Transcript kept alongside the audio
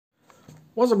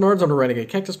What's up, nerds? I'm the Renegade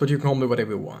Cactus, but you can call me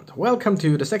whatever you want. Welcome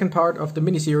to the second part of the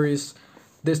mini-series.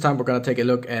 This time we're gonna take a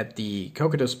look at the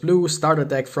Cocytus Blue starter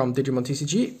deck from Digimon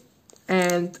TCG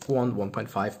and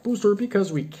 1.5 booster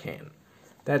because we can.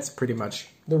 That's pretty much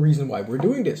the reason why we're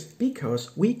doing this,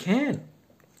 because we can.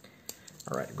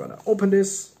 Alright, I'm gonna open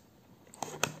this.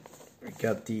 We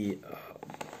got the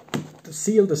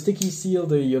seal, the sticky seal,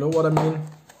 the you know what I mean.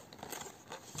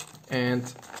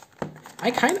 And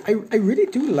I really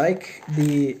do like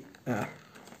the, come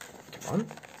on,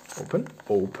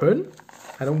 open.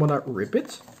 I don't want to rip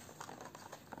it.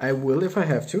 I will if I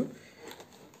have to.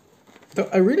 Though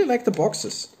I really like the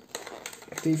boxes.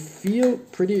 They feel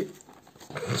pretty,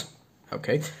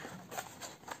 okay.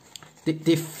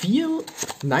 They feel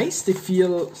nice, they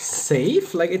feel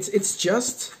safe, like it's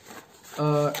just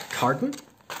carton,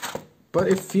 but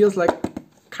it feels like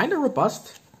kind of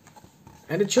robust.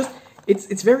 And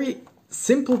it's very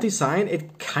simple design.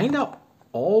 It kind of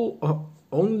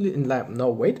only in lab. No,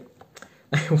 wait.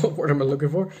 What word am I looking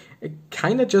for? It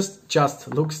kind of just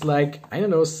looks like, I don't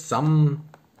know, some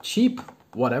cheap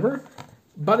whatever,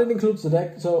 but it includes the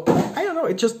deck. So I don't know.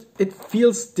 It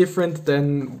feels different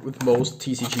than with most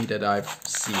TCG that I've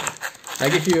seen.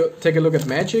 Like if you take a look at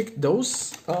Magic,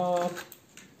 those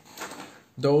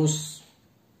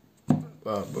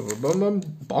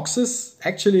boxes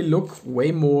actually look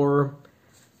way more,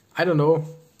 I don't know,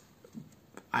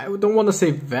 I don't want to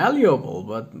say valuable,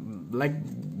 but like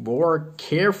more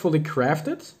carefully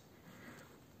crafted.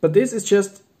 But this is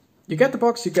just, you get the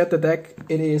box, you get the deck,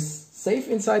 it is safe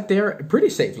inside there, pretty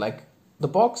safe, like the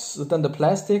box, then the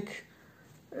plastic,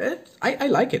 I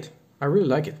like it, I really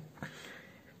like it.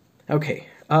 Okay,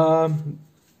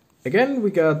 again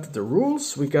we got the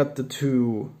rules, we got the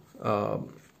two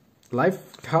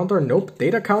life counter, nope,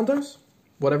 data counters,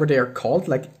 whatever they are called,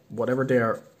 like whatever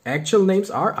their actual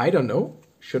names are, I don't know,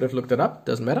 should have looked it up,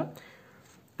 doesn't matter.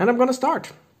 And I'm gonna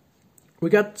start. We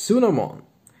got Tsunamon.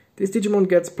 This Digimon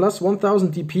gets plus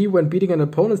 1000 DP when beating an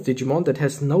opponent's Digimon that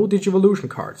has no Digivolution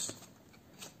cards.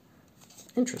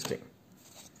 Interesting.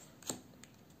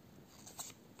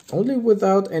 Only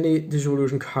without any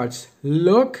Digivolution cards.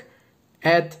 Look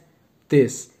at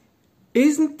this.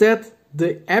 Isn't that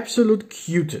the absolute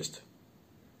cutest?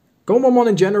 Gomamon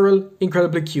in general,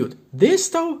 incredibly cute. This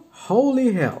though,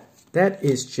 holy hell. That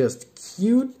is just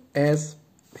cute as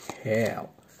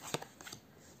hell.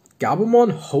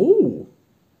 Gabumon, oh,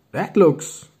 that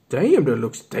looks damn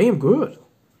good.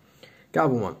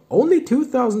 Gabumon, only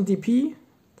 2000 DP.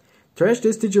 Trash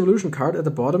this Digivolution card at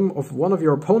the bottom of one of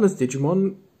your opponent's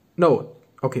Digimon. No,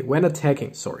 okay, when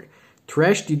attacking, sorry.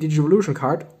 Trash the Digivolution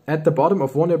card at the bottom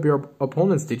of one of your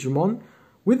opponent's Digimon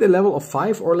with a level of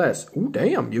 5 or less. Ooh,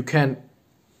 damn, you can,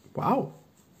 wow.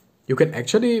 You can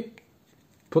actually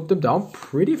put them down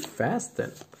pretty fast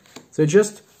then. So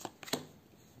just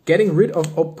getting rid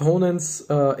of opponents'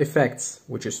 effects,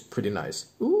 which is pretty nice.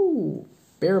 Ooh,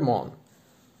 Bearmon.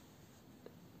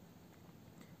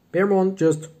 Bearmon,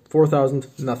 just 4000,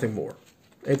 nothing more.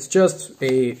 It's just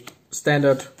a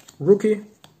standard rookie.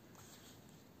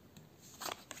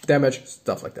 Damage,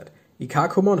 stuff like that.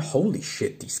 Ikakumon, holy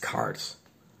shit, these cards.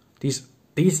 These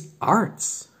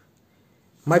arts.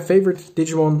 My favorite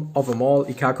Digimon of them all,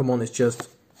 Ikakumon, is just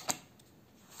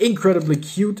incredibly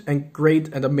cute and great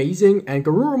and amazing. And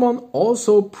Garurumon,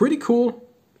 also pretty cool.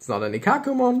 It's not an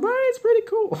Ikakumon, but it's pretty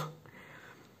cool.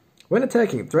 When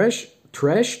attacking, trash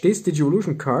this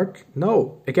Digivolution card.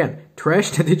 No, again,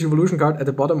 trash the Digivolution card at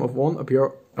the bottom of one of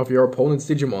your opponent's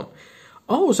Digimon.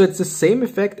 Oh, so it's the same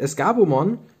effect as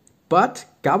Gabumon, but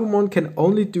Gabumon can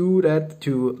only do that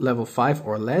to level 5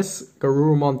 or less.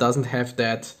 Garurumon doesn't have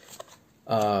that,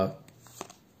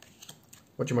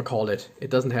 whatchamacallit, it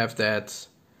doesn't have that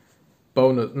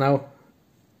bonus, now,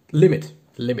 limit,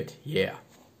 yeah.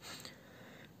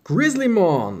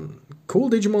 Grizzlymon, cool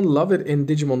Digimon, love it in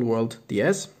Digimon World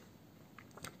DS.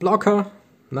 Blocker,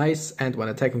 nice, and when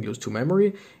attacking lose 2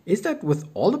 memory. Is that with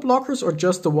all the blockers or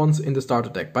just the ones in the starter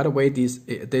deck? By the way, these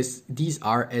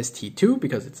are ST2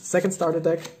 because it's the second starter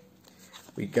deck.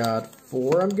 We got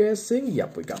 4, I'm guessing.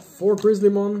 Yep, we got 4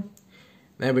 Grizzlymon.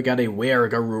 Then we got a Were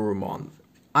Garurumon.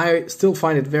 I still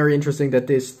find it very interesting that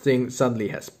this thing suddenly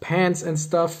has pants and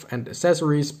stuff and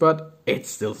accessories, but it's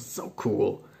still so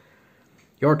cool.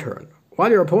 Your turn.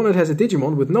 While your opponent has a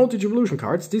Digimon with no Digivolution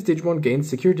cards, this Digimon gains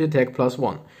Security Attack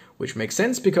 +1. Which makes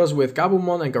sense because with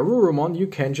Gabumon and Garurumon you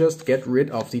can just get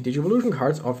rid of the Digivolution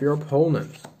cards of your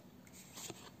opponent.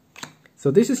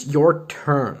 So this is your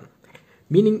turn.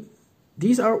 Meaning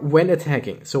these are when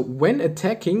attacking. So when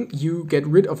attacking you get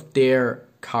rid of their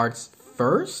cards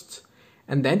first.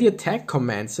 And then the attack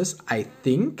commences, I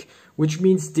think, which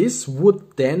means this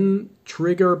would then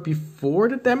trigger before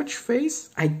the damage phase,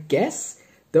 I guess,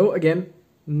 though again,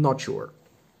 not sure.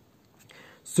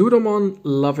 Pseudomon,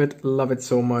 love it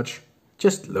so much.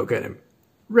 Just look at him,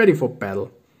 ready for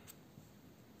battle.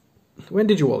 When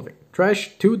Digivolving,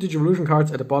 trash 2 Digivolution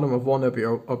cards at the bottom of one of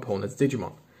your opponent's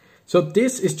Digimon. So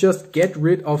this is just get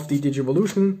rid of the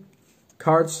Digivolution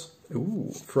cards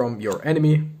from your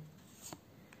enemy.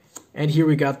 And here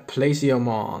we got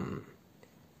Placiamon.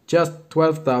 Just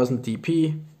 12,000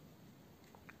 DP.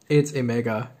 It's a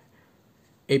mega.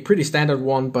 A pretty standard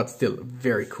one, but still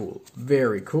very cool.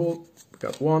 Very cool. We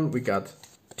got 1, we got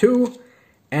 2.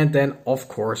 And then, of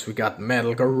course, we got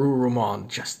Metal Garurumon.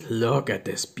 Just look at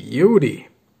this beauty.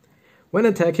 When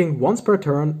attacking once per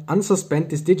turn, unsuspend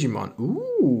this Digimon.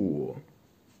 Ooh.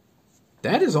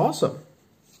 That is awesome.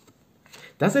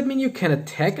 Does that mean you can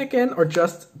attack again, or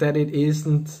just that it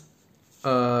isn't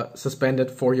suspended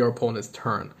for your opponent's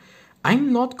turn?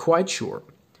 I'm not quite sure.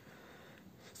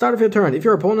 Start of your turn. If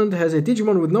your opponent has a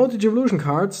Digimon with no Digivolution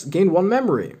cards, gain 1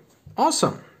 memory.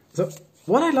 Awesome. So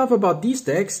what I love about these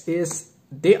decks is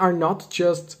they are not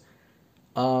just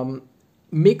a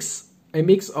mix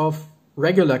of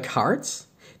regular cards.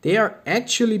 They are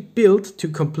actually built to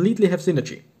completely have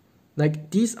synergy.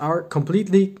 Like, these are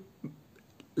completely,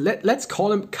 let's call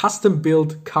them custom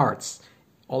built cards.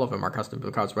 All of them are custom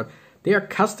built cards, but they are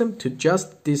custom to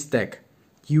just this deck.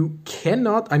 You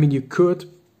cannot, I mean, you could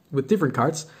with different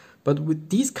cards, but with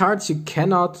these cards you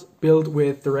cannot build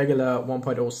with the regular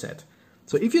 1.0 set.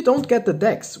 So if you don't get the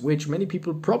decks, which many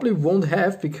people probably won't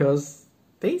have because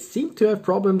they seem to have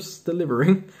problems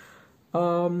delivering,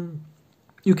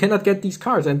 you cannot get these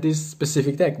cards and this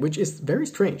specific deck, which is very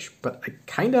strange. But I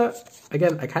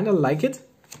kinda like it,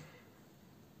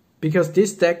 because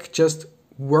this deck just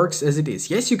works as it is.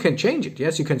 Yes, you can change it.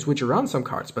 Yes, you can switch around some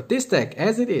cards, but this deck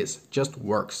as it is just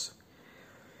works.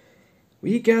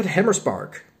 We got Hammer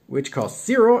Spark, which costs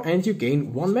 0 and you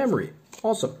gain 1 memory.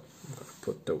 Awesome.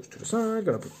 Put those to the side,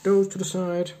 gotta put those to the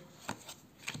side.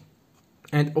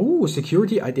 And oh,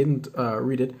 security, I didn't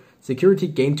read it. Security,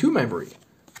 gain 2 memory.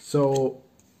 So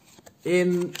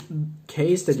in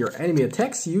case that your enemy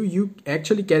attacks you, you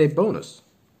actually get a bonus.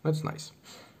 That's nice.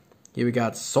 Here we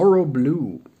got Sorrow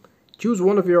Blue. Choose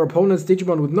one of your opponent's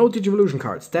Digimon with no Digivolution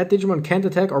cards. That Digimon can't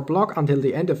attack or block until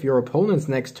the end of your opponent's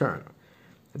next turn.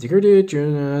 And security,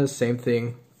 same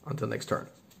thing until next turn.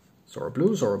 Sorrow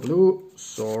Blue, Sorrow Blue,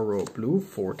 Sorrow Blue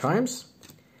 4 times.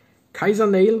 Kaiser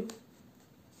Nail.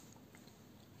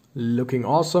 Looking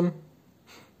awesome.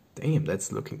 Damn,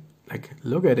 that's looking like,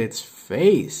 look at its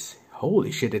face.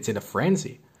 Holy shit, it's in a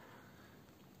frenzy.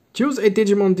 Choose a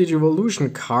Digimon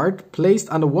Digivolution card placed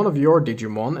under one of your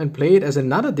Digimon and play it as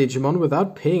another Digimon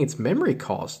without paying its memory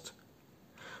cost.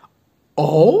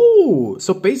 Oh,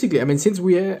 so basically, I mean, since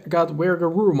we got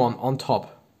Wergarurumon on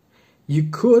top, you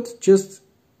could just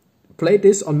play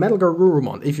this on Metal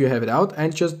Garurumon if you have it out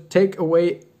and just take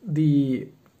away the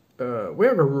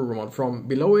Wergarurumon from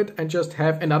below it and just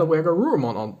have another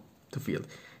Wergarurumon on the field.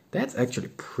 That's actually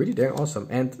pretty dang awesome.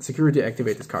 And security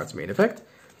activate this card's main effect.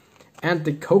 And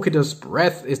the Cocytus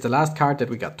Breath is the last card that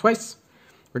we got twice.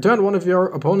 Return one of your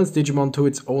opponent's Digimon to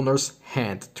its owner's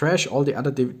hand. Trash all the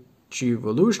other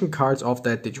Digivolution cards of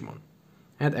that Digimon.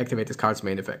 And activate this card's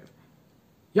main effect.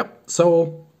 Yep,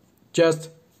 so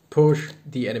just push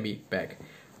the enemy back.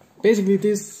 Basically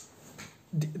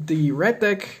the red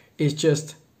deck is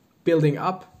just building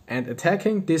up and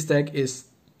attacking. This deck is,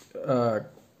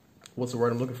 what's the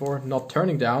word I'm looking for? Not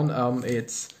turning down,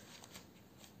 it's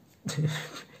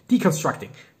deconstructing,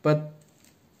 but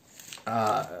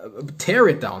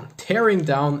tearing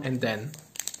down and then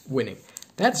winning.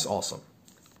 That's awesome.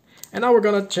 And now we're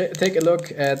gonna take a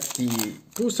look at the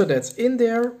booster that's in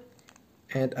there.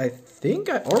 And I think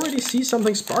I already see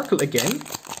something sparkle again.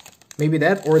 Maybe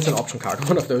that, or it's an option card,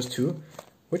 one of those two.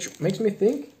 Which makes me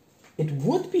think it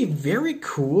would be very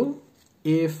cool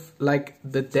if, like,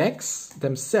 the decks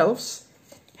themselves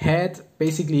had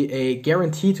basically a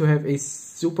guarantee to have a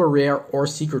super rare or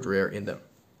secret rare in them.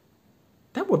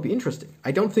 That would be interesting.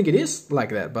 I don't think it is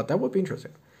like that, but that would be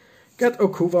interesting. Got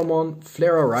Okuvamon,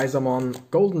 Flarerizamon,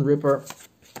 Golden Ripper,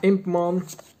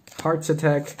 Impmon, Hearts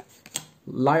Attack,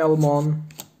 Lylemon,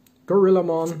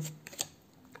 Gorillamon,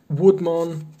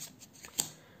 Woodmon,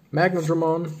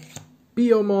 Magnadramon,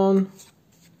 Biomon,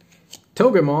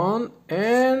 Togemon,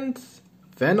 and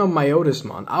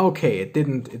Venomyotismon. Okay, it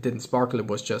didn't sparkle, it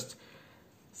was just,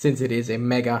 since it is a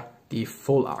mega, the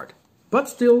full art. But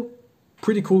still,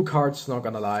 pretty cool cards, not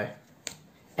gonna lie.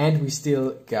 And we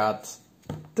still got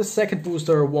the second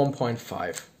booster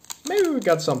 1.5. Maybe we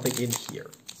got something in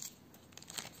here.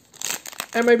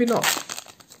 And maybe not.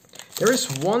 There is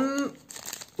one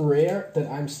rare that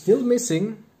I'm still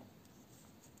missing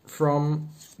from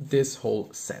this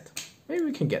whole set. Maybe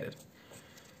we can get it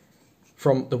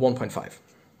from the 1.5.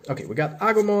 Okay, we got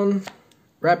Agumon,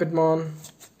 Rapidmon,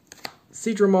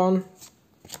 Seadramon,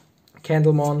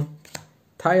 Candlemon,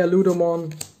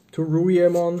 Dialudomon,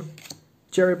 Turuiemon,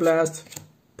 Cherry Blast,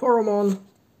 Poromon,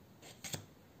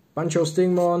 Bancho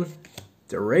Stingmon,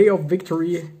 the Ray of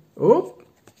Victory,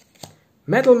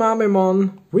 Metal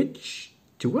Mamemon, which,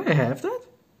 do I have that?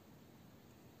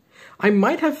 I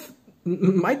might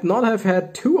not have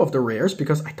had 2 of the rares,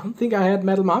 because I don't think I had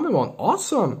Metal Mamemon.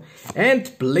 Awesome!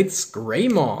 And Blitz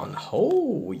Greymon.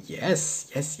 Oh,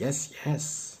 yes.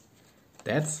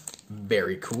 That's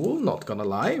very cool, not gonna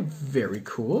lie, very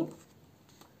cool.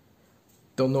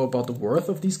 Don't know about the worth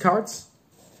of these cards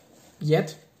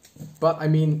yet, but I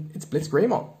mean, it's Blitz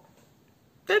Greymon.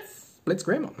 That's Blitz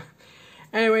Greymon.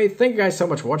 Anyway, thank you guys so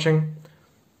much for watching.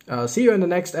 See you in the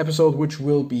next episode, which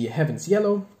will be Heaven's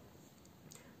Yellow.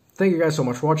 Thank you guys so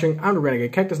much for watching. I'm the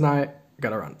Renegade Cactus Knight.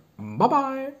 Gotta run.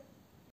 Bye-bye!